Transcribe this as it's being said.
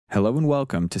Hello and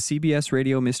welcome to CBS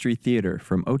Radio Mystery Theater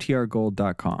from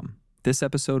OTRGold.com. This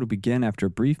episode will begin after a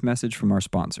brief message from our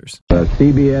sponsors. The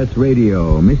CBS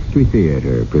Radio Mystery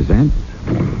Theater presents...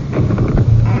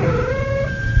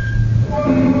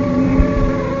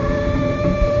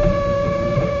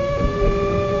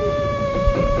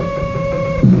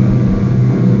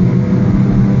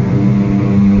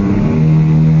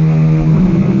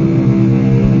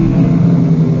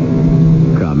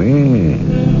 Come in.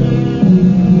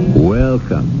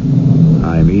 Welcome.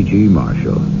 I'm E.G.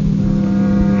 Marshall.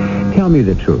 Tell me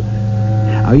the truth.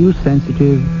 Are you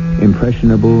sensitive,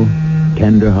 impressionable,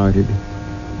 tender-hearted?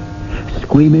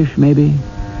 Squeamish, maybe?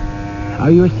 Are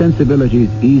your sensibilities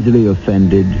easily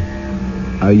offended?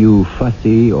 Are you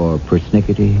fussy or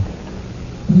persnickety?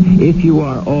 If you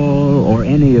are all or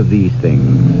any of these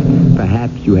things,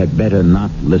 perhaps you had better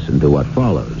not listen to what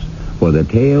follows, for the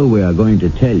tale we are going to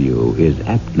tell you is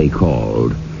aptly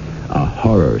called a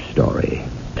horror story.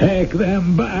 Take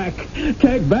them back.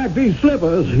 Take back these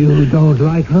slippers. You don't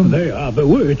like them? They are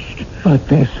bewitched. But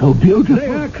they're so beautiful. They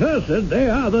are cursed. They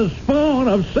are the spawn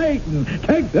of Satan.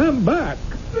 Take them back.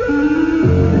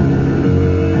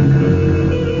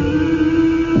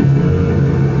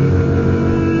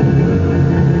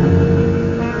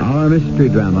 Our mystery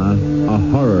drama, A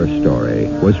Horror Story,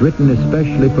 was written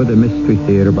especially for the Mystery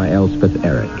Theater by Elspeth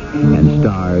Eric and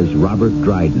stars Robert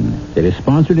Dryden. It is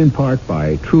sponsored in part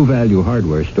by True Value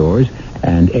Hardware Stores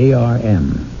and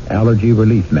ARM, Allergy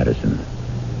Relief Medicine.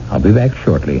 I'll be back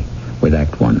shortly with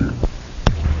Act One.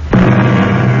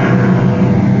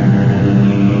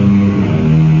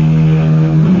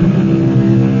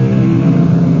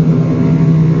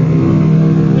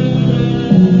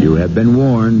 You have been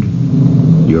warned.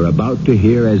 You're about to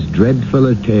hear as dreadful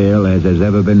a tale as has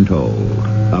ever been told,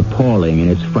 appalling in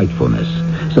its frightfulness.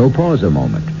 So pause a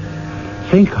moment.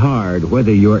 Think hard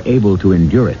whether you're able to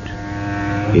endure it.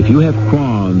 If you have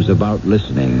qualms about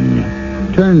listening,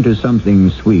 turn to something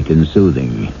sweet and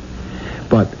soothing.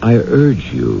 But I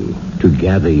urge you to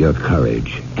gather your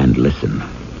courage and listen.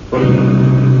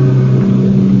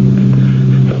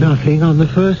 Nothing on the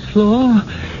first floor,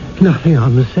 nothing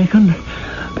on the second.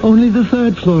 Only the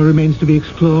third floor remains to be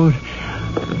explored.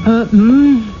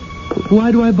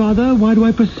 Why do I bother? Why do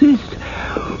I persist?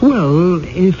 Well,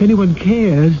 if anyone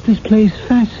cares, this place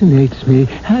fascinates me.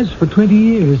 Has for 20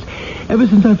 years. Ever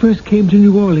since I first came to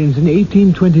New Orleans in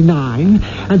 1829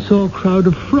 and saw a crowd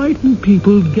of frightened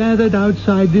people gathered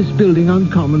outside this building on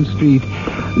Common Street.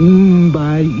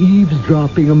 By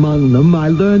eavesdropping among them, I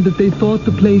learned that they thought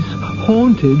the place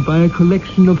haunted by a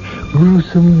collection of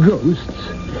gruesome ghosts.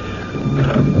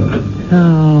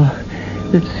 Now,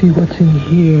 let's see what's in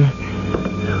here.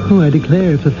 Oh, I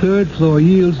declare, if the third floor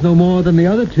yields no more than the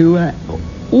other two, I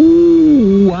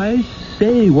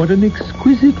say, what an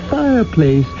exquisite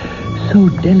fireplace. So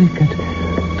delicate,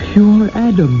 pure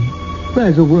Adam.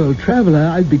 As a world traveler,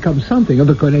 I've become something of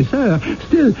a connoisseur.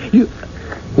 Still,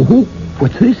 Oh,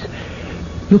 what's this?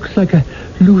 Looks like a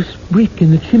loose brick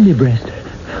in the chimney breast.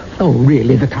 Oh,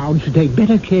 really, the town should take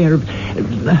better care of...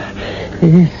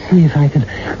 Let's see if I can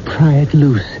pry it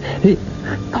loose.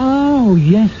 Oh,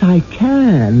 yes, I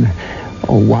can.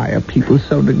 Oh, why are people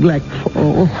so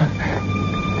neglectful?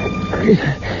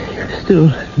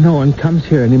 Still, no one comes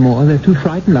here anymore. They're too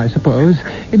frightened, I suppose.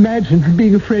 Imagine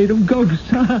being afraid of ghosts.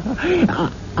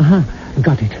 Got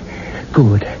it.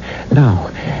 Good. Now,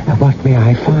 what may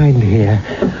I find here?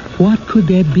 What could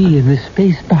there be in the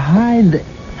space behind the...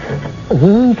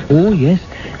 Oh, yes,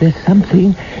 there's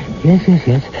something. Yes.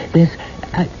 There's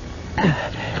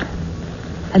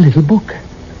a little book.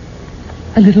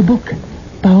 A little book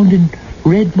bound in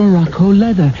red Morocco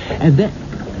leather. And then...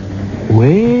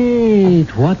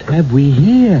 Wait, what have we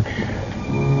here?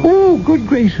 Oh, good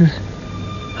gracious.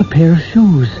 A pair of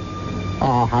shoes.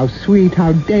 Oh, how sweet,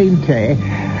 how dainty.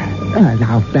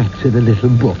 Now back to the little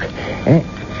book.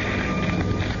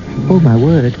 Oh, my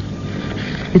word.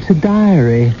 It's a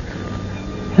diary.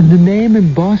 And the name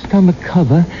embossed on the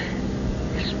cover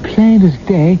is plain as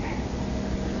day.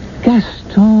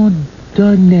 Gaston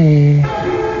Donnet.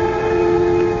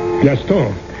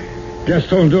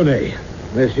 Gaston Donnet.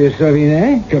 Monsieur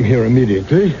Sauvinet? Come here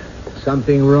immediately.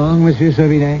 Something wrong, Monsieur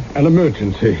Sauvinet? An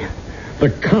emergency. The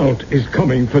Count is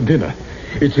coming for dinner.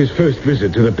 It's his first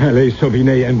visit to the Palais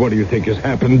Sauvinet, and what do you think has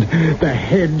happened? The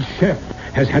head chef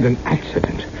has had an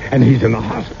accident, and he's in the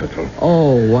hospital.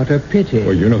 Oh, what a pity.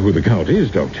 Well, you know who the Count is,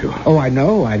 don't you? Oh, I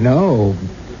know.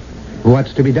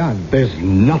 What's to be done? There's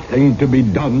nothing to be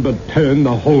done but turn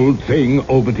the whole thing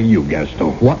over to you,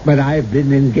 Gaston. What? But I've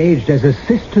been engaged as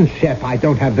assistant chef. I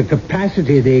don't have the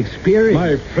capacity, the experience.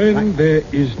 My friend, there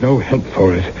is no help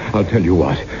for it. I'll tell you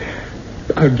what.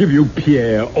 I'll give you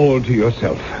Pierre all to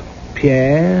yourself.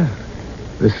 Pierre?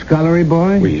 The scullery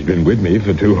boy? Well, he's been with me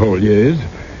for 2 whole years.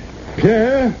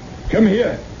 Pierre, come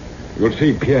here. You'll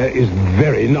see Pierre is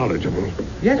very knowledgeable.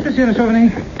 Yes, Monsieur de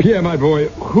Sauvigny. Pierre, my boy,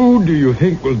 who do you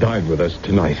think will dine with us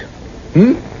tonight?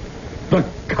 The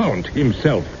Count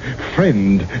himself,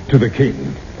 friend to the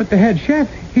king. But the head chef,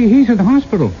 he's in the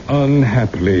hospital.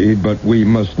 Unhappily, but we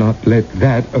must not let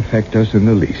that affect us in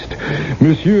the least.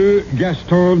 Monsieur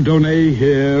Gaston Donnet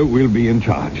here will be in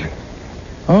charge.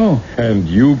 Oh. And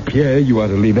you, Pierre, you are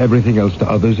to leave everything else to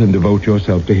others and devote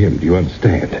yourself to him. Do you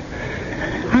understand?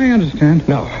 I understand.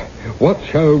 Now, what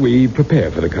shall we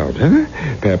prepare for the Count, huh?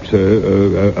 Perhaps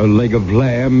a leg of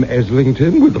lamb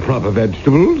Eslington with the proper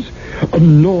vegetables? A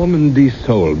Normandy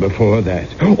sole before that.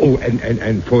 Oh,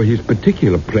 and for his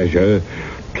particular pleasure,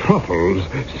 truffles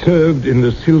served in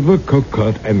the silver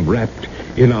cocotte and wrapped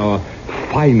in our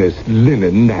finest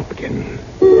linen napkin.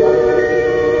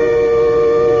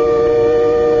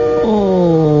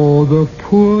 Oh, the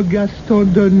poor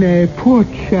Gaston Donnet, poor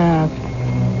chap.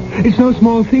 It's no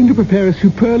small thing to prepare a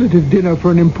superlative dinner for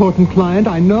an important client.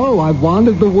 I know. I've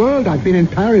wandered the world. I've been in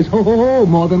Paris,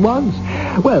 more than once.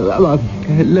 Well,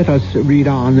 let us read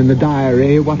on in the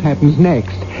diary what happens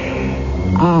next.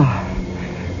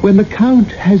 When the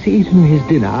Count has eaten his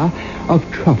dinner of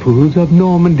truffles, of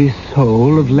Normandy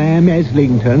sole, of lamb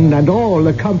Eslington, and all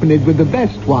accompanied with the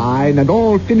best wine, and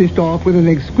all finished off with an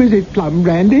exquisite plum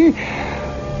brandy,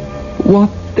 what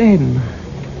then?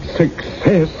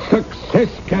 Success,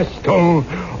 Gaston.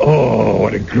 Oh,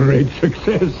 what a great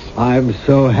success. I'm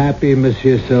so happy,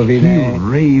 Monsieur Sauvinet. He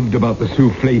raved about the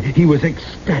souffle. He was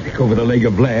ecstatic over the leg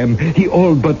of lamb. He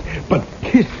all but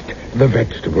kissed the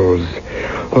vegetables.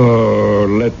 Oh,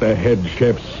 let the head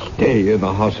chef stay in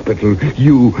the hospital.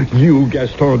 You,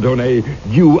 Gaston Donnet,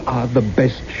 you are the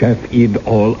best chef in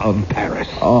all of Paris.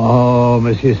 Oh,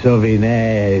 Monsieur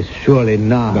Sauvinet, surely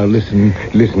not. Now listen,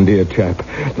 dear chap.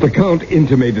 The Count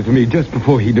intimated to me just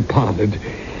before he departed.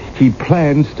 He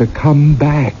plans to come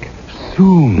back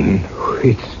soon.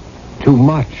 It's too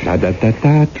much.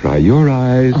 Dry your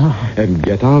eyes and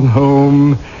get on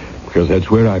home, because that's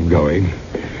where I'm going.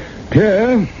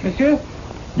 Pierre? Monsieur?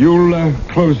 You'll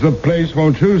close the place,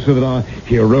 won't you, so that our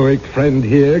heroic friend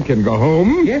here can go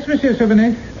home? Yes, Monsieur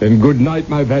Sauvinet. Then good night,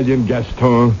 my valiant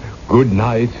Gaston. Good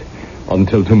night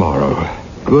until tomorrow.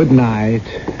 Good night.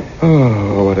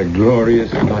 Oh, what a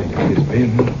glorious night it has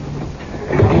been.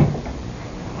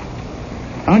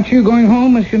 Aren't you going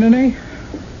home, Monsieur Donnet?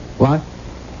 What?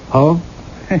 Home?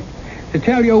 To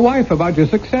tell your wife about your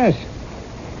success.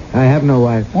 I have no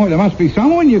wife. Oh, there must be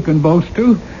someone you can boast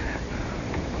to.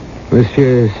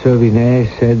 Monsieur Sauvinet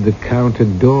said the Count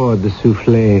adored the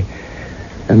souffle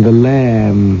and the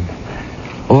lamb.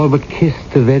 All but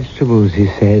kissed the vegetables, he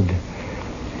said.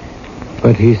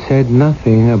 But he said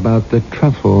nothing about the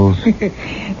truffles.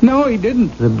 No, he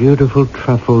didn't. The beautiful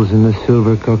truffles in the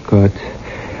silver cocotte.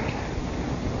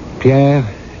 Pierre,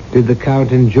 did the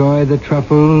Count enjoy the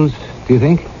truffles, do you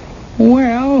think?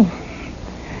 Well...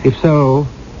 If so,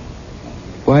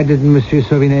 why didn't Monsieur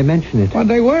Sauvinet mention it? Well,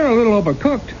 they were a little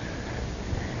overcooked.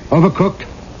 Overcooked?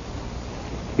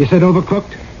 You said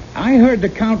overcooked? I heard the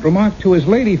Count remark to his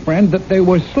lady friend that they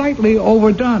were slightly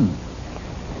overdone.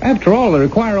 After all, they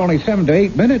require only 7 to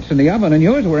 8 minutes in the oven, and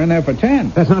yours were in there for 10.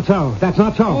 That's not so. That's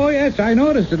not so. Oh, yes, I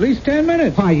noticed. At least 10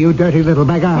 minutes. Why, you dirty little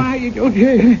beggar. Why,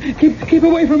 keep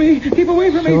away from me. Keep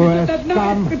away from me. So, That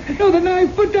knife. No, the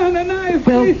knife. Put down the knife.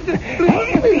 Well, Please.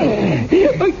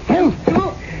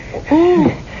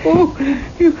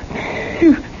 You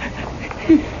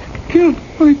killed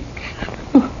me.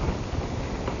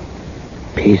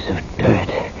 Piece of dirt.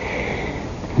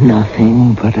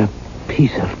 Nothing but a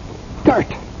piece of dirt.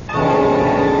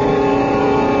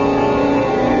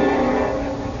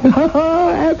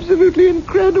 Absolutely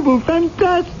incredible.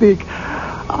 Fantastic.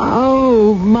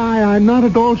 Oh, my, I'm not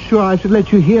at all sure I should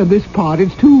let you hear this part.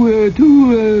 It's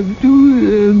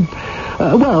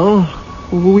well,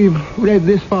 we've read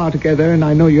this far together, and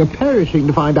I know you're perishing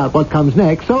to find out what comes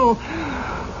next, so...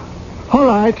 All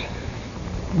right.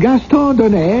 Gaston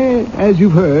Donnet, as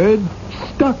you've heard,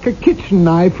 stuck a kitchen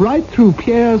knife right through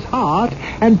Pierre's heart,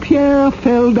 and Pierre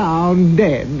fell down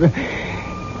dead.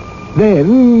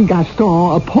 Then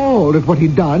Gaston, appalled at what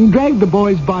he'd done, dragged the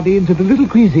boy's body into the little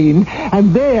cuisine,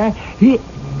 and there he...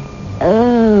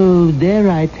 Oh, there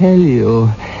I tell you.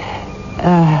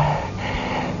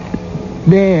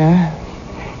 There,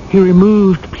 he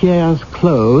removed Pierre's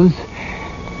clothes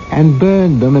and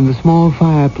burned them in the small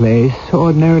fireplace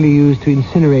ordinarily used to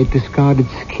incinerate discarded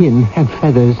skin and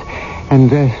feathers and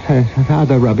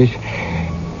other rubbish.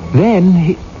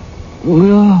 Then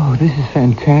Oh, this is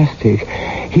fantastic.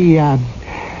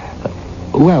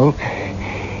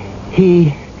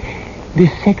 He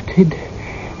dissected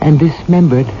and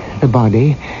dismembered the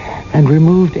body and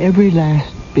removed every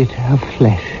last bit of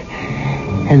flesh.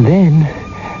 And then,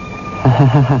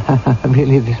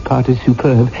 really, this part is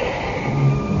superb.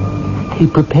 He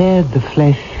prepared the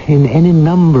flesh in any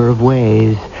number of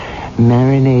ways.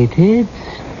 Marinated,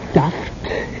 stuffed,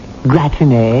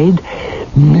 gratinade,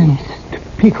 minced,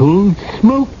 pickled,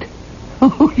 smoked.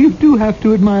 Oh, you do have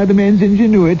to admire the man's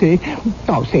ingenuity.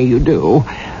 Oh, say you do.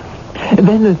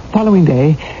 Then the following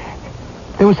day,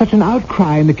 there was such an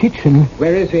outcry in the kitchen.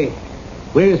 Where is he?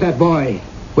 Where is that boy?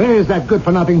 Where is that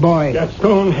good-for-nothing boy?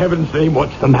 Gaston, heaven's name,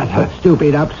 what's the matter?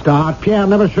 Stupid upstart. Pierre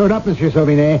never showed up, Monsieur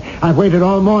Sauvinet. I've waited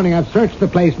all morning. I've searched the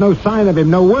place. No sign of him.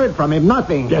 No word from him.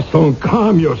 Nothing. Gaston,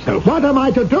 calm yourself. What am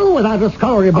I to do without a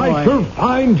scullery boy? I shall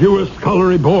find you a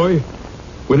scullery boy.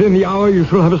 Within the hour, you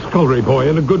shall have a scullery boy,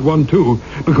 and a good one, too.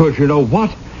 Because you know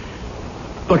what?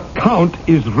 The Count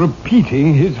is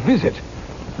repeating his visit.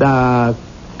 The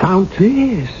Count?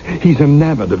 Yes. He's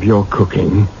enamored of your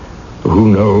cooking.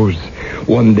 Who knows?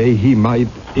 One day he might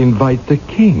invite the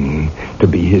king to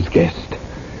be his guest.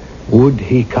 Would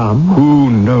he come? Who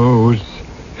knows?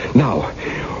 Now,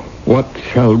 what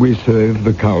shall we serve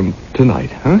the Count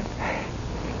tonight, huh?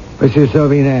 Monsieur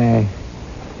Sauvinet,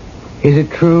 is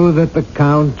it true that the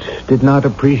Count did not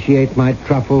appreciate my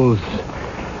truffles?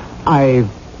 I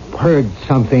heard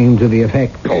something to the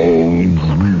effect. Oh,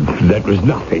 that was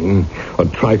nothing. A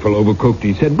trifle overcooked,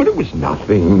 he said, but it was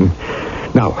nothing.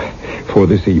 Now, for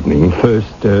this evening,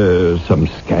 first, some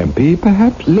scampi,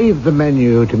 perhaps? Leave the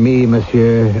menu to me,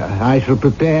 monsieur. I shall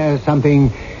prepare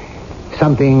something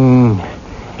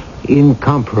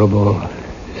incomparable,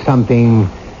 something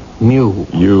new.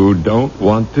 You don't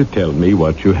want to tell me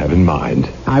what you have in mind.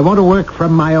 I want to work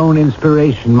from my own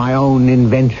inspiration, my own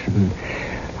invention.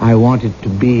 I want it to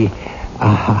be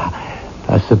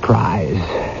a surprise.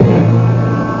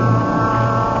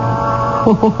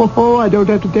 Oh, I don't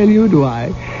have to tell you, do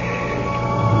I?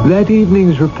 That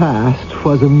evening's repast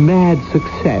was a mad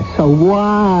success, a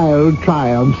wild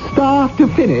triumph, start to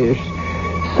finish.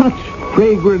 Such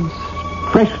fragrance,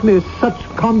 freshness, such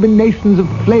combinations of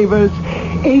flavors,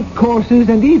 8 courses,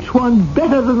 and each one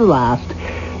better than the last.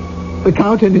 The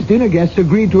Count and his dinner guests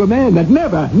agreed to a man that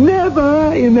never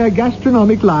in their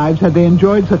gastronomic lives had they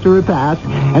enjoyed such a repast,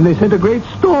 and they sent a great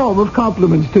storm of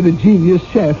compliments to the genius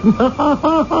chef.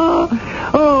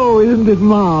 Oh, isn't it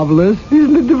marvelous?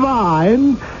 Isn't it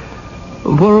divine?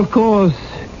 For, of course,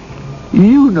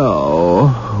 you know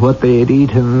what they had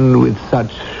eaten with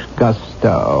such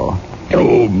gusto.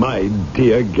 Oh, my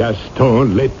dear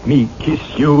Gaston, let me kiss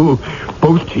you,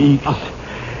 both cheeks.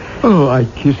 Oh, I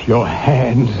kiss your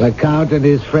hands. The Count and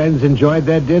his friends enjoyed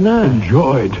their dinner?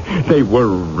 Enjoyed. They were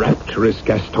rapturous,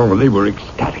 Gaston. They were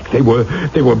ecstatic. They were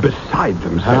beside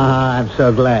themselves. Ah, I'm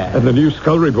so glad. And the new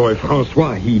scullery boy,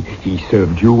 Francois, he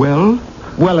served you well?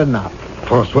 Well enough.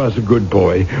 Francois's a good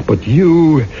boy, but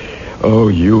you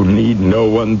need no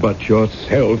one but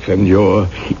yourself and your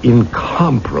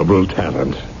incomparable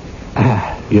talent.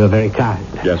 You're very kind.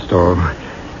 Gaston,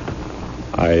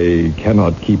 I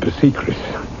cannot keep a secret.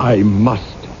 I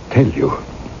must tell you.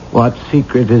 What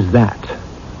secret is that?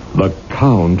 The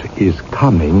Count is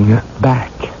coming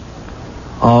back.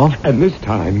 Oh? And this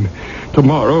time,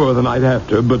 tomorrow or the night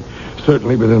after, but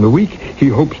certainly within a week, he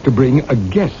hopes to bring a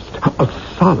guest, a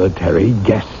solitary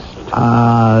guest.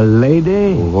 A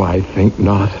lady? Oh, I think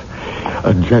not.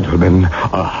 A gentleman,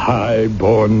 a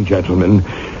high-born gentleman.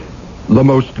 The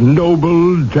most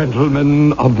noble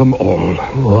gentleman of them all.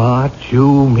 What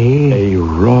you mean? A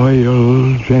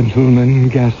royal gentleman,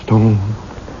 Gaston.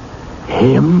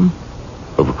 Him?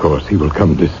 Of course, he will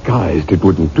come disguised. It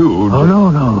wouldn't do. Oh,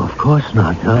 no, of course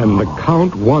not. No. And the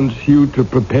Count wants you to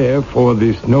prepare for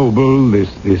this noble, this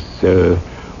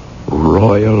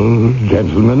royal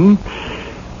gentleman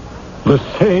the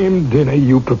same dinner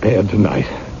you prepared tonight.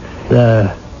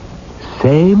 The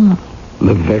same?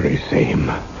 The very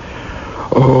same.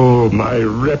 Oh, my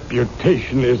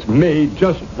reputation is made.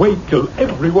 Just wait till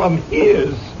everyone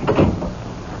hears.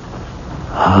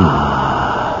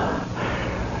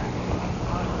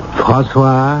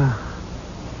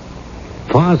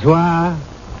 Francois,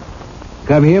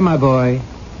 come here, my boy.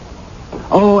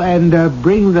 Oh, and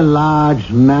bring the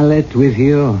large mallet with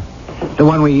you. The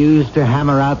one we used to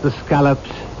hammer out the scallops.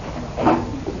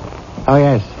 Oh,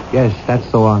 yes,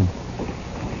 that's the one.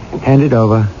 Hand it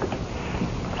over.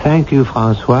 Thank you,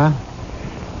 Francois.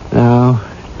 Now,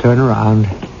 turn around.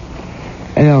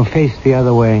 And now face the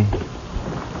other way.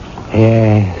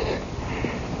 Yes,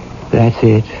 that's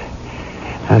it.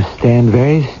 Now stand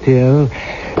very still.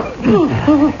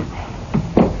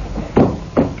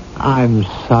 I'm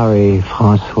sorry,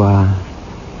 Francois.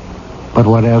 But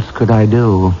what else could I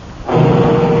do?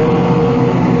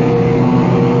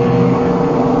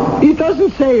 It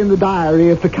doesn't say in the diary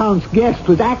if the Count's guest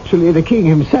was actually the king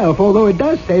himself, although it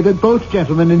does say that both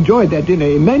gentlemen enjoyed their dinner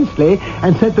immensely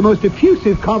and sent the most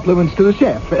effusive compliments to the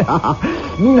chef.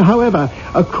 However,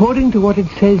 according to what it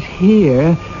says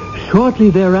here, shortly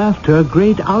thereafter,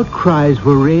 great outcries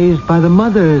were raised by the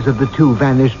mothers of the two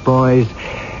vanished boys,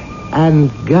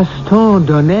 and Gaston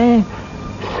Donnet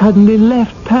suddenly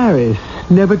left Paris,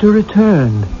 never to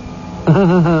return.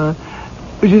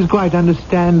 Which is quite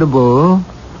understandable,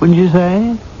 wouldn't you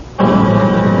say?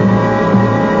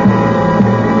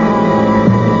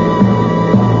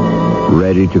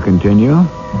 Ready to continue?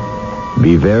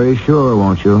 Be very sure,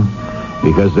 won't you?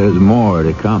 Because there's more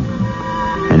to come.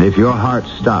 And if your heart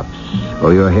stops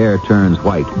or your hair turns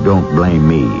white, don't blame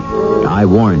me. I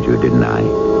warned you, didn't I?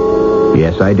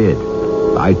 Yes, I did.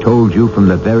 I told you from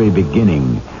the very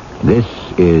beginning, this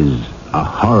is a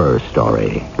horror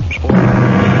story.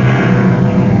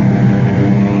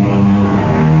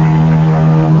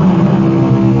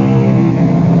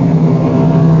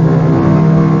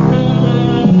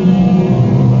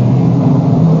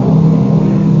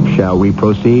 Shall we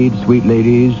proceed, sweet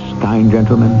ladies, kind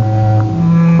gentlemen?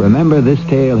 Remember, this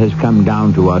tale has come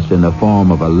down to us in the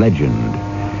form of a legend,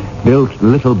 built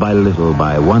little by little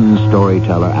by one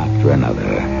storyteller after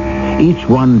another. Each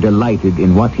one delighted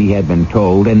in what he had been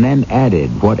told and then added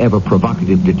whatever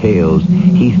provocative details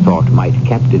he thought might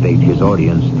captivate his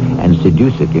audience and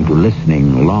seduce it into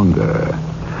listening longer.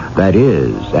 That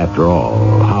is, after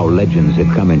all, how legends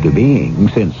have come into being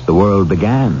since the world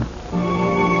began.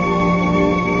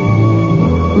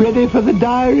 Ready for the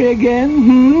diary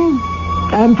again,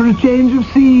 And for a change of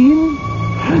scene?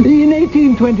 In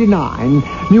 1829,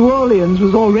 New Orleans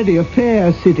was already a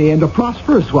fair city and a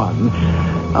prosperous one.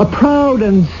 A proud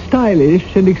and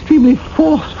stylish and extremely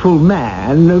forceful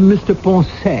man, Mr.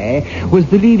 Poncet, was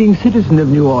the leading citizen of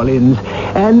New Orleans.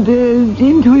 And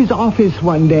into his office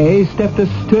one day stepped a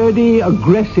sturdy,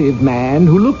 aggressive man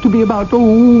who looked to be about,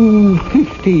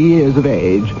 50 years of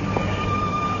age.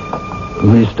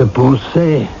 Mr.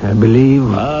 Poncet, I believe.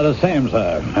 The same,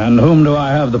 sir. And whom do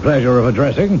I have the pleasure of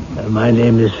addressing? My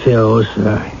name is Ferraud,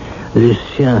 sir.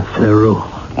 Lucien Ferraud.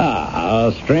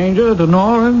 A stranger to New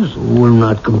Orleans? Well,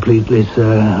 not completely,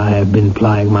 sir. I have been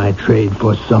plying my trade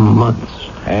for some months.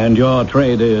 And your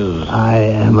trade is? I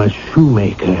am a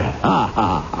shoemaker.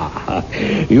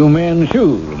 You mend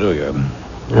shoes, do you?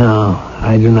 No,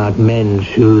 I do not mend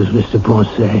shoes, Mr.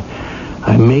 Poncet.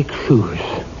 I make shoes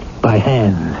by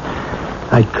hand.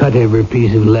 I cut every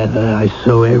piece of leather. I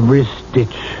sew every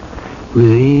stitch with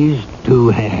these two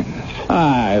hands.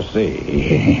 I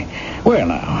see. Well,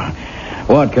 now,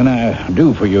 what can I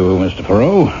do for you, Mr.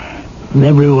 Ferraud?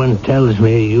 Everyone tells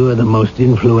me you are the most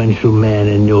influential man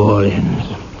in New Orleans.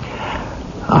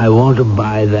 I want to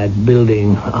buy that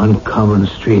building on Common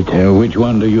Street. Which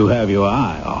one do you have your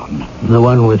eye on? The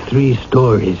one with 3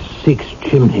 stories, 6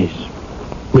 chimneys.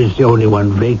 It's the only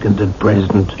one vacant at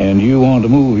present. And you want to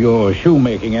move your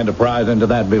shoemaking enterprise into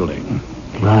that building?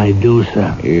 I do,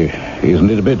 sir. Isn't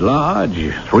it a bit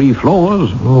large? 3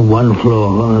 floors? 1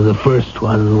 floor. The first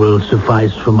one will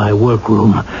suffice for my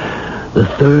workroom. The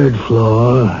 3rd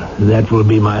floor, that will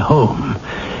be my home.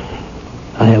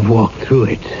 I have walked through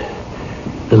it.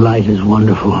 The light is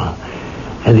wonderful.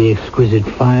 And the exquisite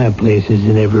fireplaces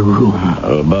in every room.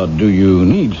 But do you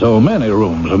need so many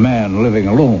rooms, a man living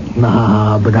alone?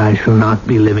 But I shall not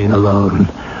be living alone.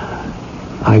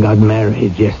 I got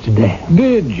married yesterday.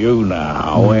 Did you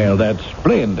now? Well, that's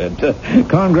splendid.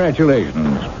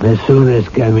 Congratulations. As soon as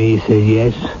Camille said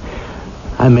yes,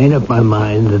 I made up my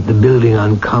mind that the building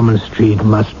on Common Street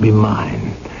must be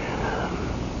mine.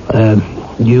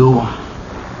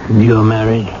 You're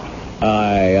married?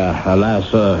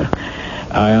 Alas,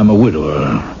 I am a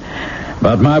widower.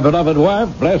 But my beloved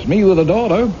wife blessed me with a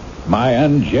daughter, my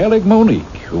angelic Monique,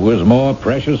 who is more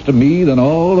precious to me than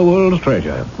all the world's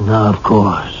treasure. Of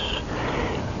course.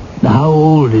 How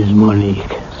old is Monique?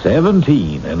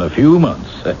 17 in a few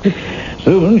months.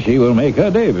 Soon she will make her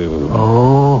debut.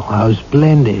 Oh, how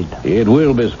splendid. It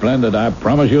will be splendid, I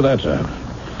promise you that, sir.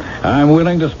 I'm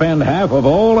willing to spend half of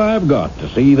all I've got to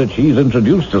see that she's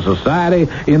introduced to society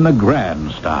in the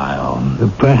grand style.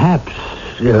 Perhaps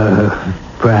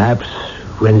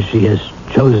when she has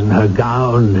chosen her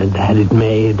gown and had it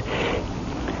made,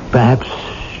 perhaps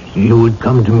you would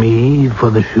come to me for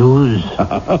the shoes.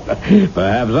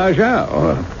 Perhaps I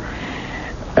shall.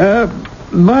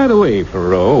 By the way,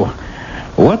 Ferraud,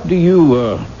 What do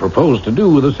you propose to do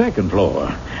with the second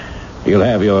floor? You'll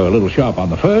have your little shop on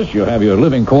the first, you'll have your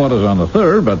living quarters on the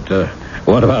third, but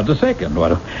what about the second?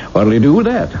 What'll you do with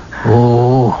that?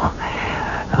 Oh,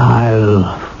 I'll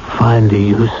find a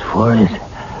use for it.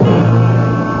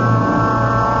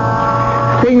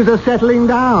 Things are settling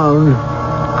down.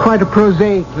 Quite a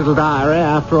prosaic little diary,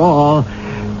 after all.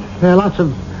 There are lots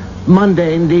of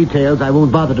mundane details I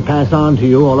won't bother to pass on to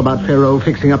you, all about Ferrot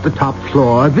fixing up the top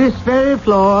floor, this very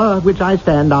floor which I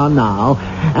stand on now,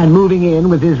 and moving in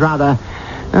with his rather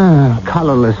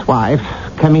colorless wife,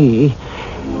 Camille.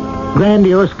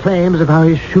 Grandiose claims of how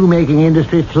his shoemaking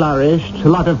industry flourished, a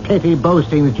lot of petty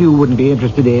boasting that you wouldn't be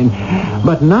interested in.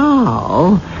 But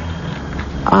now...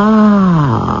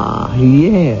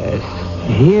 yes,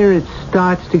 here it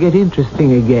starts to get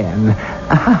interesting again.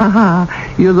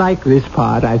 You like this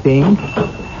part, I think.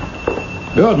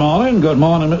 Good morning.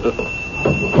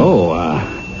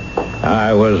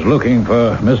 I was looking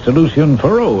for Mr. Lucien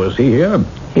Ferrot. Is he here?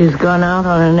 He's gone out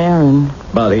on an errand.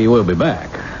 But he will be back.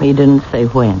 He didn't say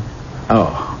when.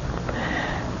 Oh.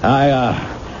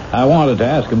 I wanted to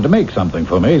ask him to make something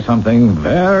for me, something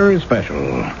very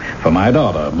special for my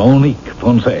daughter, Monique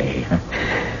Foncé.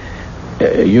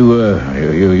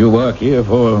 You work here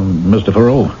for Mr.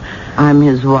 Ferrot? I'm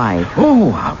his wife.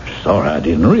 Oh, I'm sorry. I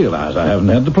didn't realize. I haven't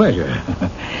had the pleasure.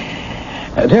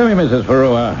 Tell me, Mrs.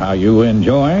 Ferrot, are you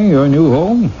enjoying your new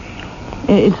home?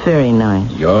 It's very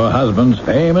nice. Your husband's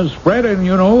fame is spreading,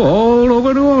 all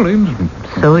over New Orleans.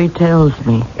 So he tells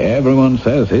me. Everyone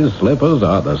says his slippers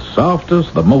are the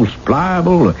softest, the most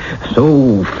pliable,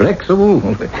 so flexible.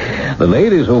 The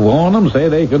ladies who worn them say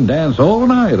they can dance all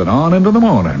night and on into the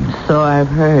morning. So I've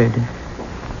heard.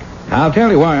 I'll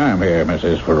tell you why I'm here,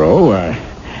 Mrs. Ferrot.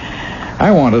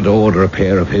 I wanted to order a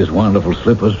pair of his wonderful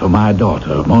slippers for my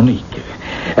daughter, Monique.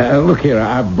 Look here,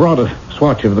 I brought a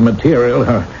swatch of the material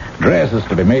her dress is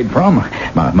to be made from.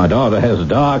 My daughter has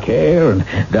dark hair and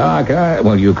dark eyes.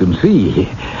 Well, you can see.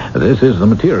 This is the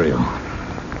material.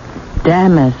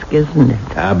 Damask, isn't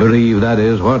it? I believe that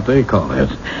is what they call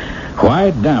it.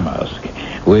 White damask,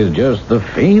 with just the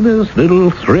faintest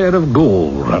little thread of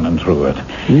gold running through it.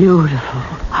 Beautiful.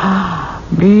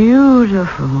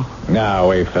 Beautiful.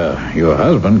 Now, if your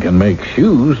husband can make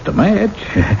shoes to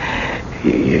match,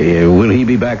 will he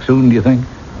be back soon, do you think?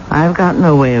 I've got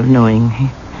no way of knowing.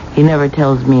 He never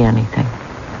tells me anything.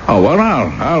 Oh, well,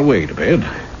 I'll wait a bit.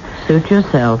 Suit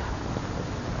yourself.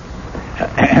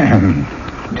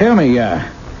 Tell me,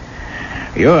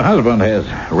 your husband has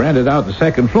rented out the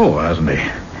second floor, hasn't he?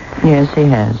 Yes, he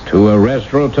has. To a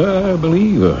restaurateur, I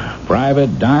believe. A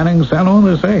private dining salon,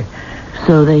 they say.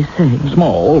 So they say.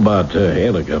 Small, but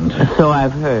elegant. So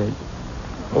I've heard.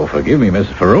 Oh, forgive me,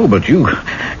 Mrs. Ferrot, but you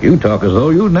talk as though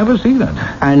you'd never seen it.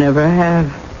 I never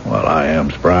have. Well, I am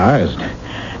surprised.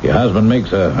 Your husband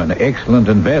makes an excellent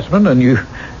investment, and you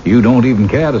don't even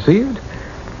care to see it?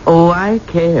 Oh, I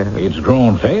care. It's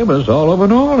grown famous all over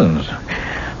New Orleans.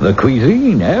 The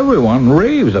cuisine, everyone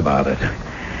raves about it.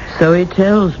 So he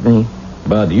tells me.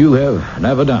 But you have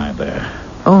never dined there.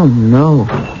 Oh, no.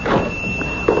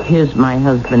 Here's my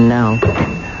husband now.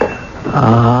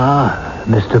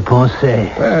 Mr.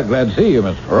 Foncé. Well, glad to see you,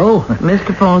 Mr. Ferrot.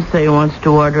 Mr. Foncé wants to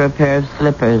order a pair of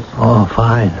slippers. Oh,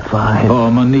 fine.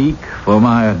 For Monique, for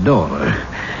my daughter.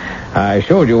 I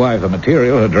showed your wife the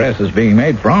material her dress is being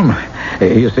made from.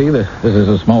 You see, this is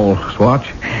a small swatch.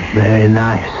 Very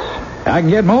nice. I can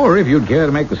get more if you'd care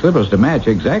to make the slippers to match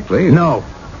exactly. No,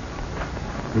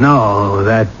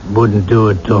 that wouldn't do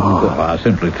it at all. Well, I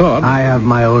simply thought... I have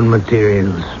my own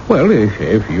materials. Well,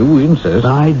 if you insist...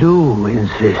 I do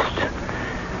insist.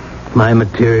 My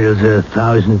materials are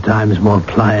 1,000 times more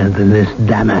pliant than this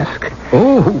damask.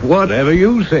 Oh, whatever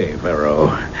you say,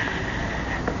 Ferrot.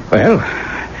 Well,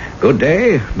 good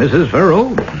day, Mrs.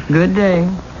 Ferrot. Good day.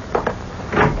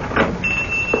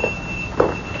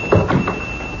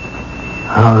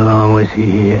 How long was he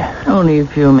here? Only a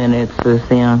few minutes,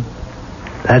 Lucien.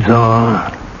 That's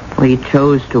all. We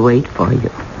chose to wait for you.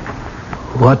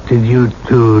 What did you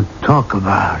two talk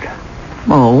about?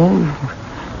 Oh,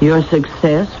 your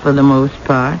success for the most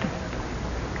part.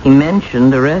 He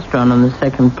mentioned a restaurant on the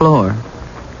second floor.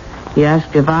 He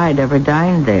asked if I'd ever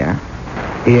dined there.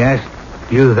 He asked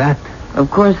you that? Of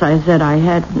course, I said I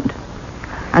hadn't.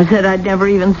 I said I'd never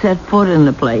even set foot in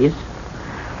the place.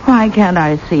 Why can't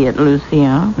I see it,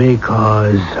 Lucien?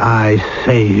 Because I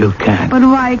say you can't. But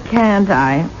why can't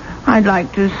I? I'd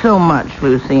like to so much,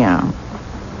 Lucien.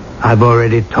 I've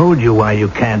already told you why you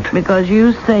can't. Because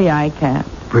you say I can't.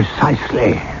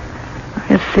 Precisely.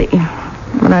 I see.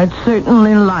 But I'd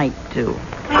certainly like to.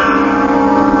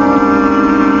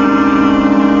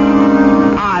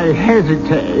 I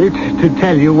hesitate to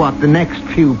tell you what the next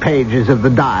few pages of the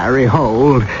diary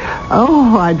hold.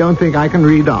 Oh, I don't think I can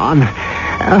read on.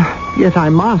 Yet I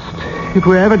must, if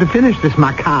we're ever to finish this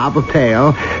macabre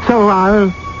tale. So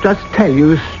I'll just tell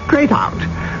you straight out.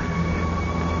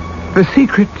 The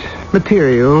secret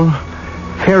material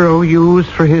Pharaoh used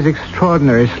for his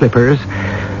extraordinary slippers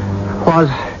was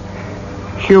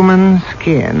human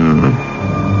skin.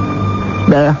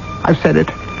 There, I've said it.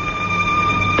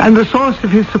 And the source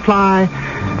of his supply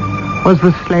was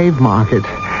the slave market.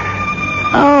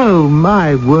 Oh,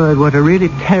 my word, what a really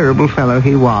terrible fellow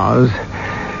he was.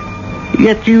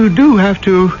 Yet you do have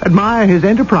to admire his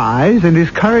enterprise and his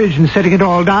courage in setting it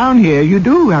all down here. You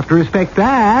do have to respect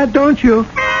that, don't you?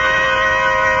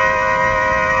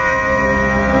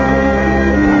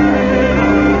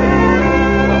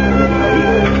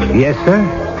 Yes,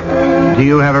 sir? Do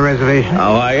you have a reservation?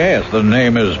 Oh, yes. The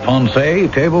name is Ponce,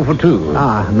 table for two.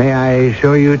 May I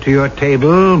show you to your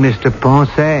table, Mr. Ponce?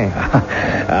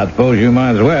 I suppose you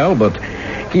might as well, but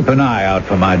keep an eye out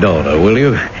for my daughter, will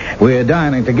you? We're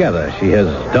dining together. She has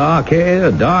dark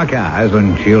hair, dark eyes,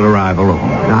 and she'll arrive alone.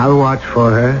 I'll watch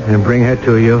for her and bring her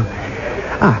to you.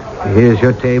 Here's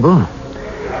your table.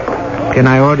 Can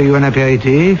I order you an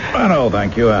aperitif? Oh, no,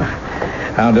 thank you.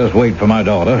 I'll just wait for my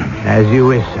daughter. As you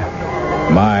wish, sir.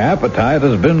 My appetite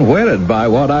has been whetted by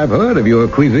what I've heard of your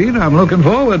cuisine. I'm looking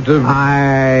forward to...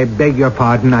 I beg your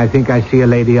pardon. I think I see a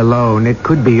lady alone. It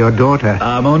could be your daughter.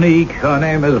 Monique. Her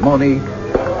name is Monique.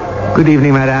 Good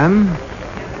evening, madame.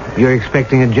 You're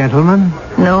expecting a gentleman?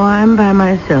 No, I'm by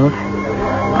myself.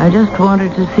 I just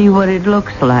wanted to see what it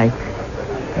looks like.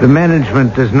 The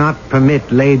management does not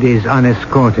permit ladies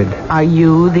unescorted. Are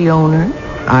you the owner?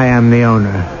 I am the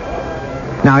owner.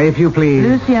 Now, if you please...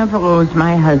 Lucien Perrault's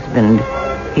my husband.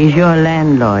 He's your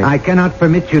landlord. I cannot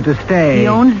permit you to stay. He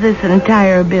owns this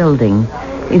entire building.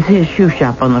 It's his shoe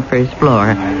shop on the first floor.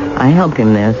 I help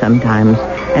him there sometimes.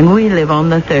 And we live on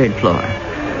the third floor.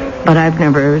 But I've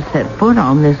never set foot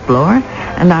on this floor,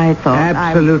 and I thought...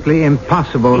 Absolutely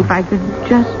impossible. If I could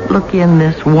just look in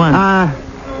this once.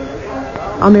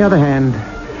 On the other hand,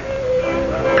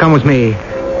 come with me.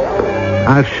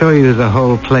 I'll show you the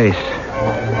whole place.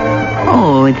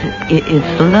 Oh,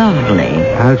 it's lovely.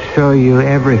 I'll show you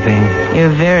everything. You're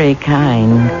very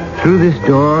kind. Through this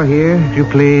door here, if you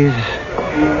please.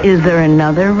 Is there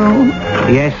another room?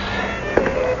 Yes.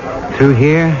 Through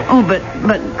here. Oh, but...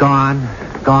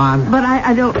 Gone. But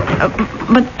I don't...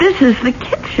 but this is the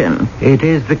kitchen. It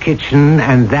is the kitchen,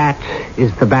 and that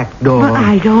is the back door. But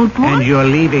I don't want... And you're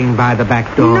leaving by the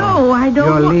back door. No, I don't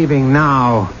You're leaving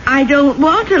now. I don't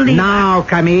want to leave. Now,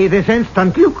 Camille, this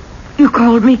instant. You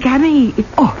called me Camille.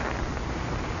 Oh,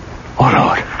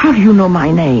 Lord. How do you know my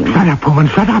name? Shut up, woman,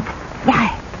 shut up.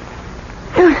 Why?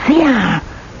 Lucien.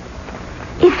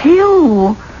 It's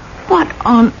you. What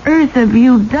on earth have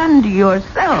you done to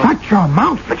yourself? Shut your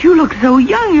mouth. But you look so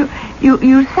young.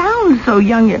 You sound so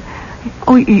young.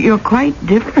 You're quite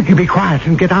different. You be quiet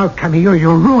and get out, Camille, or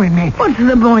you'll ruin me. What's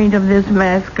the point of this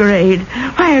masquerade?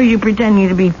 Why are you pretending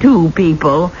to be two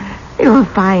people? You're a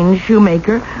fine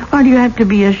shoemaker. Why do you have to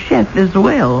be a chef as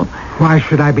well? Why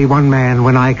should I be one man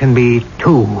when I can be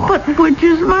two? But which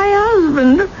is my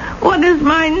husband? What is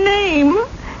my name?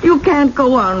 You can't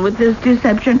go on with this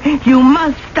deception. You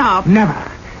must stop. Never.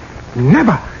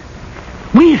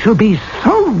 We shall be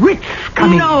so rich,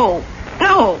 Camille.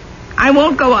 No. I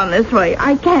won't go on this way.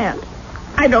 I can't.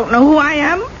 I don't know who I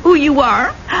am, who you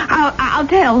are. I'll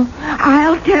tell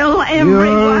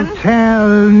everyone. You'll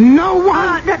tell no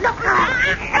one.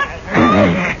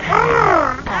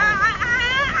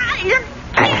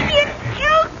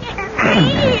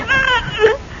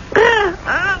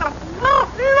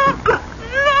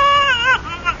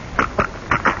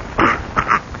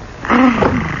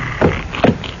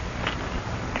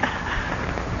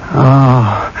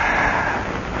 Oh,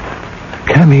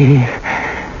 Camille.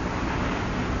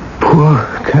 Poor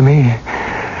Camille.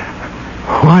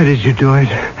 Why did you do it?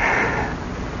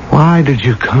 Why did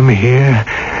you come here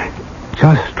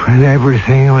just when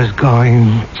everything was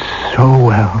going so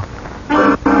well?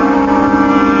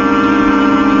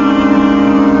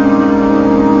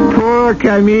 Poor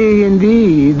Camille,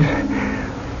 indeed.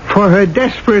 For her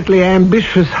desperately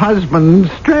ambitious husband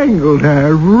strangled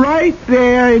her right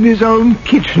there in his own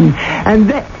kitchen. And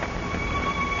then...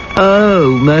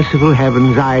 Oh, merciful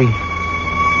heavens, I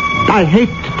hate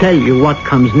to tell you what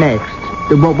comes next,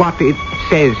 what it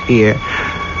says here.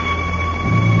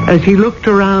 As he looked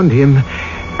around him,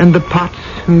 and the pots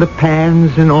and the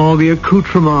pans and all the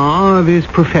accoutrements of his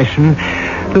profession,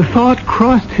 the thought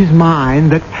crossed his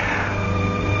mind that...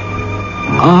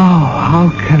 Oh, how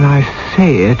can I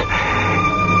say it?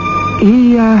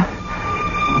 He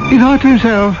thought to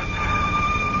himself,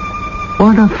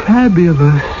 what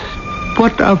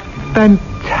a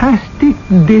fantastic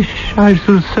dish I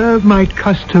shall serve my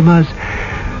customers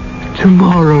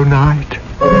tomorrow night.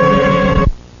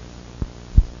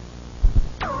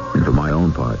 And for my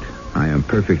own part, I am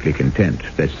perfectly content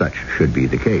that such should be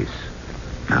the case.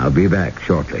 I'll be back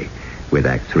shortly with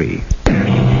Act 3.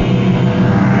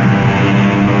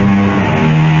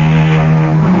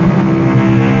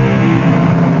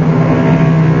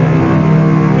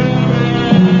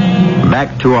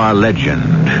 Back to our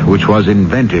legend, which was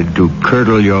invented to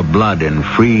curdle your blood and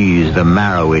freeze the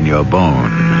marrow in your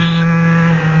bones.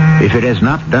 If it has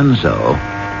not done so,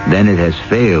 then it has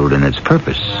failed in its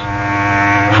purpose.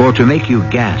 For to make you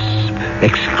gasp,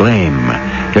 exclaim,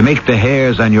 to make the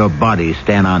hairs on your body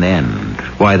stand on end,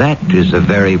 why, that is the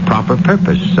very proper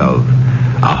purpose of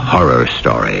a horror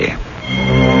story.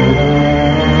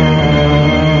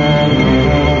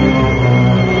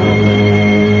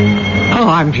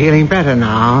 I'm feeling better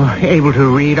now, able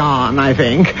to read on, I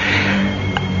think.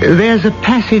 There's a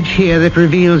passage here that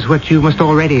reveals what you must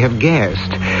already have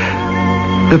guessed.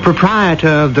 The proprietor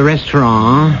of the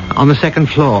restaurant on the second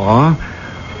floor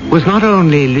was not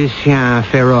only Lucien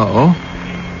Ferraud,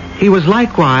 he was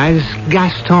likewise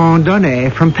Gaston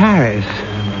Donnet from Paris.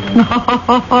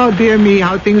 Oh, dear me,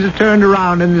 how things have turned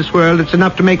around in this world. It's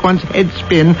enough to make one's head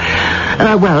spin.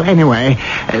 Well, anyway,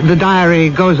 the diary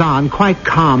goes on quite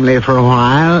calmly for a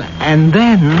while, and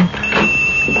then...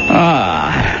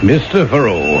 Ah, Mr.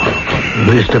 Ferraud.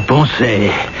 Mr.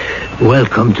 Ponce,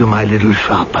 welcome to my little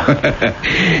shop.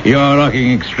 You're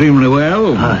looking extremely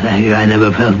well. Oh, thank you. I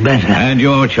never felt better. And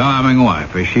your charming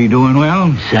wife, is she doing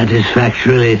well?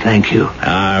 Satisfactorily, thank you.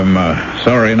 I'm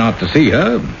sorry not to see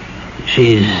her.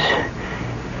 She's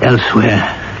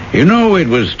elsewhere. You know, it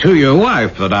was to your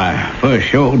wife that I first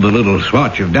showed the little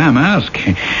swatch of damask.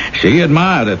 She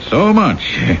admired it so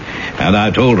much. And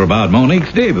I told her about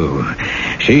Monique's debut.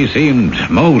 She seemed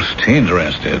most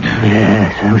interested.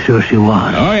 Yes, I'm sure she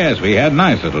was. Oh, yes, we had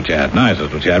nice little chat.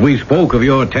 We spoke of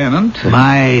your tenant.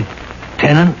 My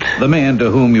tenant? The man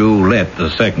to whom you let the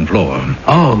second floor.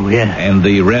 Oh, yeah. And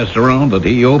the restaurant that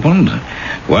he opened.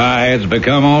 Why, it's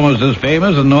become almost as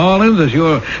famous in New Orleans as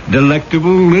your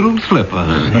delectable little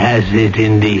slippers. Has it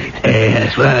indeed?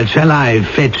 Yes. Well, shall I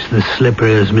fetch the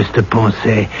slippers, Mr. Ponce,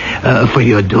 for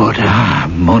your daughter? Ah,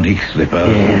 Monique's slippers.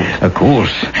 Yes. Of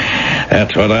course.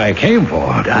 That's what I came for.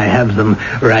 I have them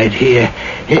right here.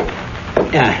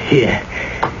 Here.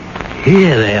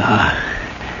 Here they are.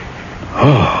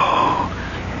 Oh,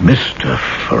 Mr.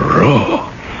 Ferraud.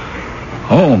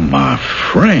 Oh, my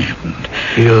friend.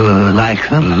 You like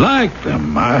them? Like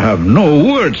them? I have no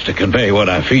words to convey what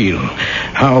I feel.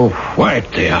 How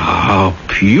white they are. How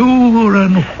pure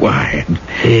and white.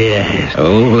 Yes.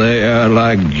 Oh, they are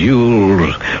like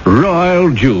jewels.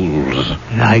 Royal jewels.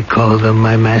 I call them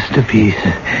my masterpiece.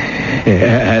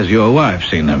 Has your wife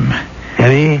seen them?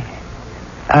 Emmy?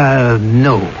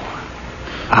 No.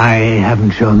 I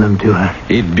haven't shown them to her.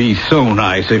 It'd be so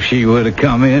nice if she were to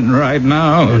come in right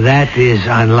now. That is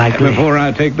unlikely. Before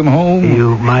I take them home?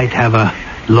 You might have a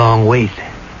long wait.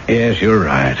 Yes, you're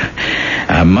right.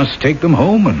 I must take them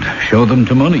home and show them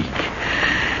to Monique.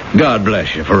 God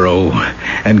bless you, Ferraud,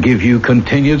 and give you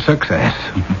continued success.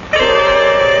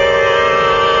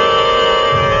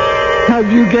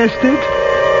 Have you guessed it?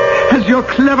 Has your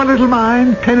clever little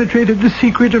mind penetrated the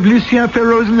secret of Lucien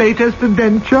Ferraud's latest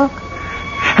adventure?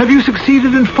 Have you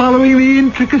succeeded in following the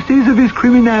intricacies of his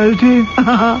criminality?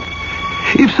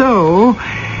 If so,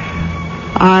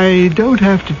 I don't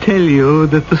have to tell you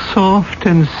that the soft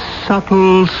and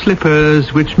supple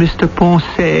slippers which Mr. Ponce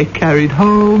carried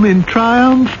home in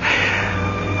triumph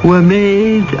were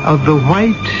made of the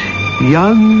white,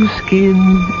 young skin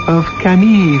of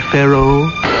Camille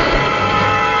Ferraud.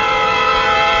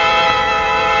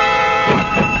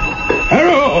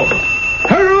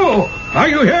 Ferraud! Are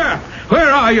you here? Where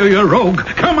are you, you rogue?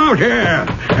 Come out here.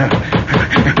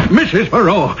 Mrs.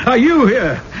 Ferraud, are you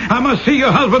here? I must see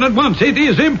your husband at once. It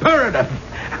is imperative.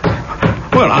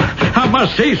 Well, I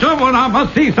must see someone. I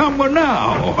must see someone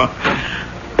now.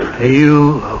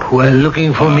 You were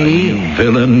looking for me? You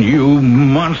villain, you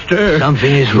monster.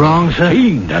 Something is wrong, sir?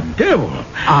 Fiend, a devil.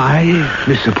 I,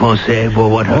 Mr. Ponce, well,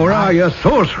 what... Or are you a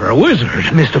sorcerer, a wizard?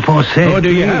 Mr. Ponce... Or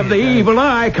do you have the evil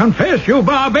eye? Confess, you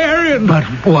barbarian. But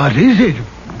what is it?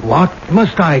 What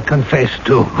must I confess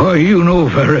to? Oh, you know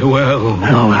very well.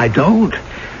 No, I don't.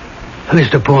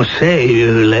 Mr. Ponce,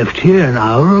 you left here an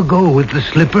hour ago with the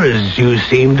slippers. You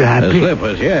seemed happy. The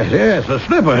slippers, yes, the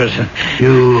slippers.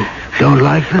 You don't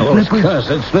like the Those slippers?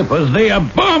 cursed slippers, the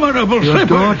abominable Your slippers.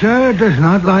 daughter does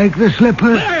not like the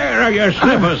slippers? There, Where are your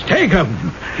slippers? Take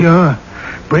them. You're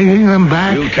bringing them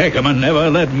back? You take them and never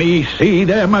let me see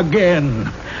them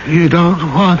again. You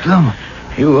don't want them?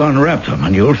 You unwrap them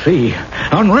and you'll see.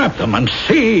 Unwrap them and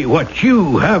see what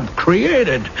you have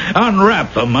created.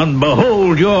 Unwrap them and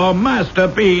behold your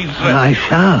masterpiece. I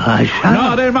shall.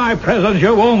 Not in my presence,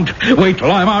 you won't. Wait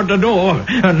till I'm out the door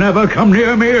and never come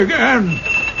near me again.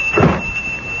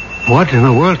 What in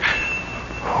the world?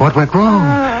 What went wrong?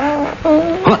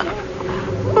 What?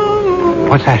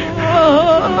 What's that?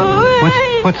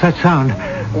 What's that sound?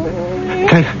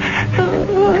 Can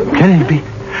it be?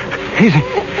 Is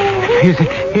it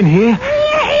in here?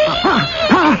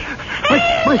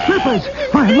 My slippers!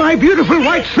 My beautiful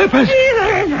white slippers!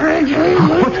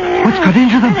 What's got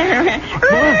into them?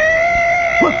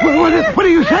 What are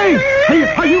you saying?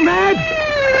 Are you mad?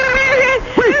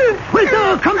 Wait,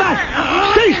 no, come back!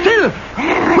 Stay still!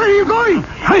 Where are you going?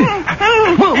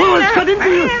 What's got into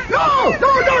you? No,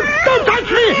 don't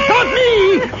touch me! Not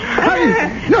me!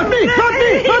 Not me!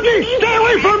 Stay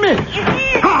away from me!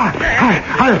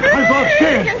 I'll go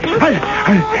upstairs.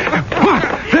 What?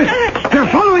 They're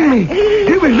following me.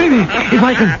 Maybe if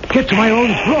I can get to my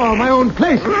own floor, my own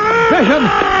place. There's one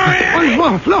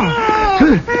more floor.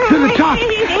 To the top.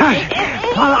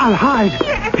 I'll hide.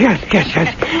 Yes.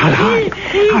 I'll hide.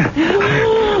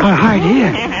 I'll hide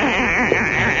here.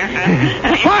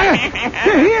 Fire!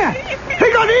 They're here. They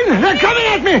got in. They're coming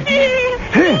at me.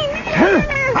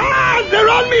 They're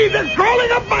on me. They're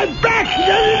crawling up my back.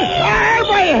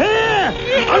 My hair.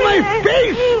 On my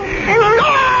face.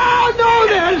 No,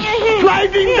 they're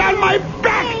sliding down my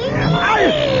back.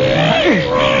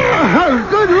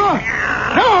 Good Lord.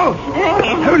 No.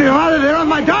 Heavenly Father, they're on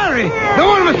my diary. No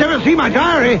one must ever see my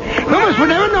diary. No one would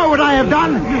ever know what I have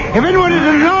done. If anyone is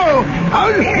to know.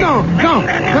 No.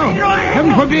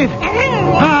 Heaven forbid.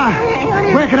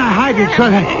 Where can I hide it so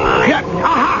that...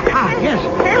 Yes.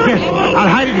 I'll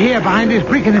hide it here behind this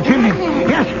brick in the chimney.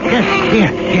 Yes. Here.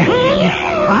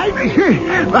 Hide it here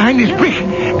behind this brick.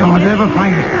 No one will ever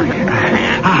find it.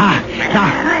 Now.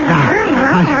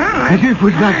 I did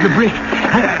put back the brick. Oh,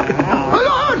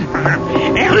 Lord!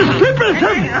 The slippers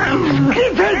have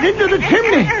skidded into the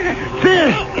chimney.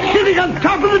 They're sitting on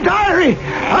top of the diary.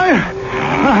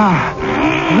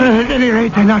 At any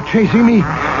rate, they're not chasing me.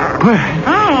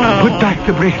 Put back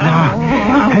the brick now.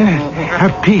 A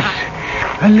piece.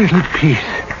 A little piece.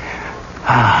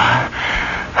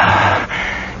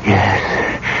 Yes.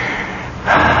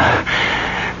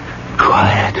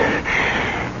 Quiet.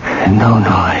 No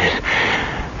noise.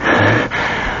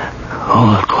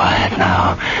 All quiet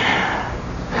now.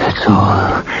 It's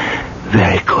all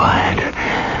very quiet.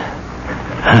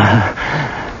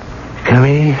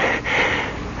 Camille,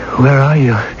 where are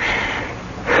you?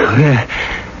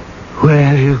 Where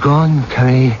have you gone,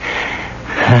 Camille?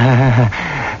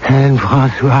 And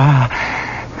Francois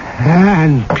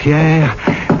and Pierre.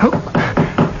 Oh,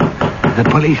 the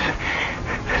police.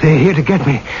 They're here to get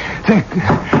me. They're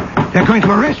going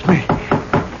to arrest me.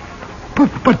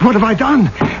 But what have I done?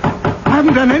 I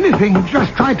haven't done anything.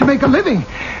 Just tried to make a living.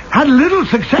 Had a little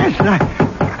success. And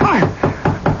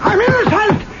I'm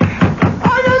innocent.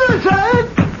 I'm innocent.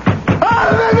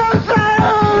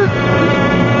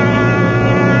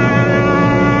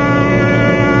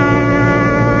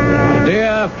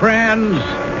 Dear friends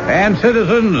and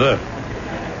citizens,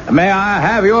 may I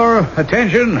have your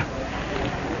attention?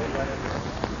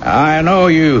 I know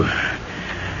you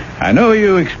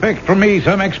expect from me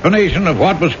some explanation of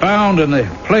what was found in the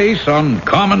place on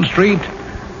Common Street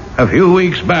a few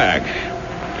weeks back.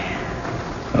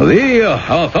 The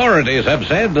authorities have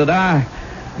said that I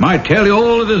might tell you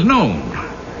all that is known,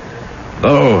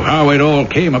 though how it all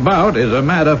came about is a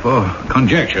matter for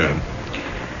conjecture.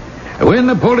 When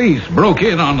the police broke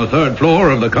in on the third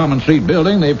floor of the Common Street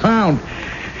building, they found...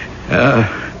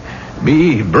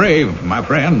 be brave, my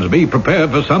friends. Be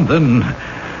prepared for something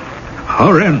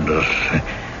horrendous.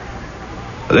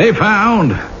 They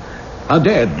found a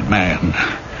dead man.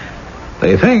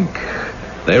 They think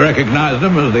they recognized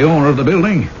him as the owner of the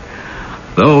building,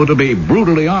 though, to be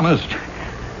brutally honest,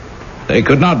 they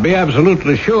could not be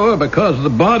absolutely sure because the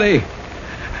body,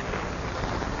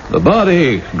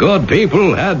 good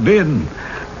people, had been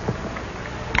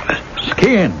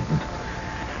skinned.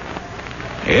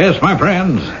 Yes, my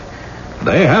friends,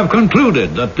 they have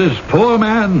concluded that this poor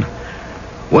man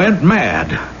went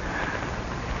mad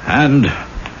and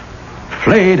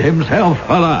flayed himself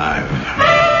alive.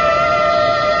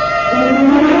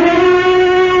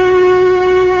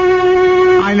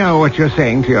 I know what you're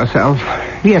saying to yourself.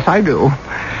 Yes, I do.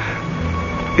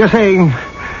 You're saying,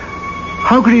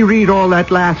 how could he read all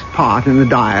that last part in the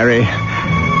diary?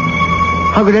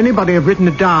 How could anybody have written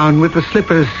it down with the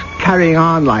slippers carrying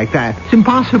on like that? It's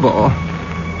impossible.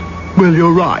 Well,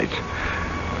 you're right.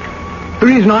 The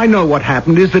reason I know what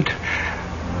happened is that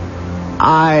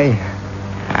I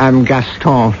am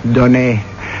Gaston Donnet,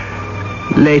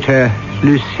 later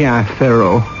Lucien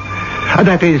Ferraud.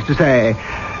 That is to say,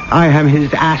 I am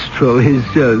his astral, his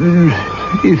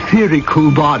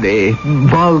etherical body,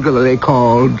 vulgarly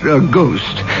called a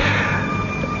ghost.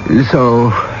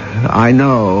 So I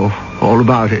know all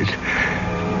about it.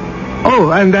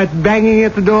 Oh, and that banging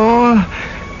at the door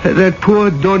that poor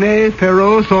Donnet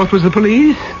Ferraud thought was the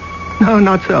police? No,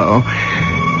 not so.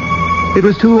 It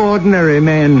was two ordinary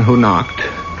men who knocked.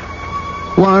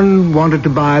 One wanted to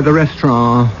buy the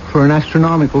restaurant for an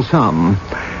astronomical sum.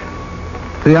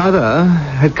 The other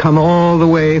had come all the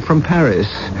way from Paris.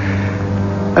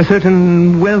 A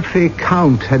certain wealthy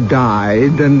count had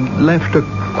died and left a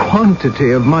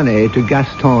quantity of money to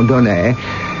Gaston Donnet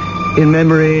in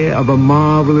memory of a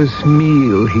marvelous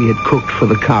meal he had cooked for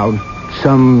the count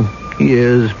some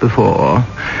years before.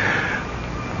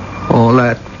 All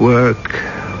that work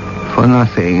for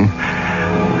nothing.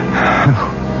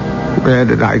 Where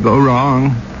did I go wrong?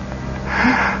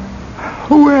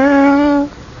 Where?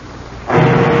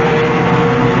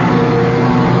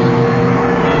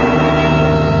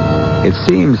 It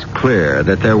seems clear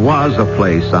that there was a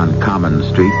place on Common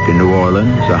Street in New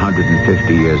Orleans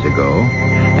 150 years ago,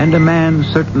 and a man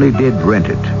certainly did rent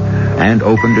it, and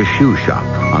opened a shoe shop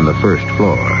on the first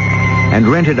floor, and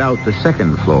rented out the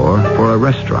second floor for a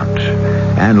restaurant,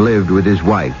 and lived with his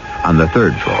wife on the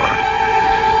third floor,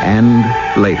 and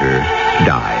later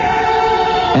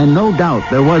died. And no doubt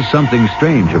there was something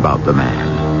strange about the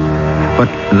man. But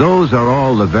those are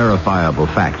all the verifiable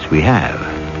facts we have.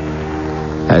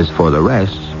 As for the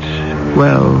rest,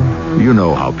 well, you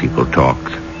know how people talk.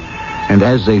 And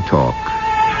as they talk,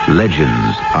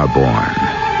 legends are born.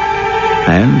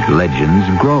 And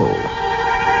legends grow.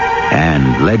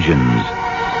 And legends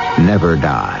never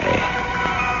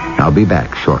die. I'll be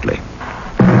back shortly.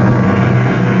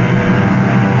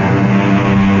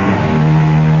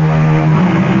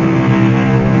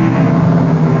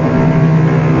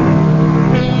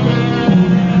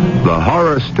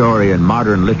 Story in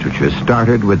modern literature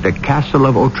started with The Castle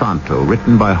of Otranto,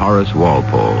 written by Horace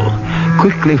Walpole,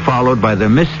 quickly followed by The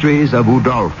Mysteries of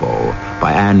Udolpho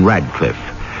by Anne Radcliffe.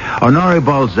 Honoré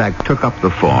Balzac took up the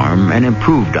form and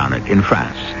improved on it in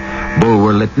France.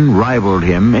 Bulwer Lytton rivaled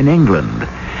him in England.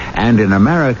 And in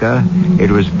America,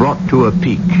 it was brought to a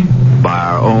peak by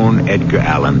our own Edgar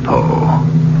Allan Poe.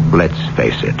 Let's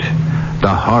face it,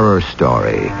 the horror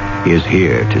story is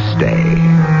here to stay.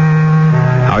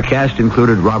 Our cast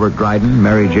included Robert Dryden,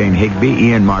 Mary Jane Higby,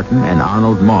 Ian Martin, and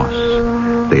Arnold Moss.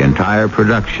 The entire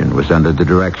production was under the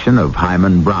direction of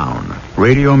Hyman Brown.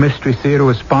 Radio Mystery Theater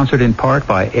was sponsored in part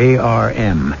by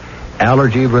ARM,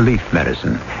 Allergy Relief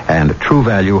Medicine, and True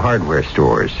Value Hardware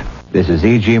Stores. This is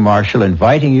E.G. Marshall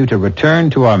inviting you to return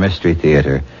to our Mystery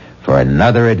Theater for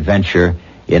another adventure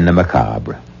in the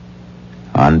macabre.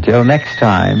 Until next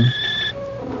time,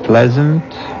 pleasant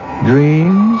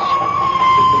dreams.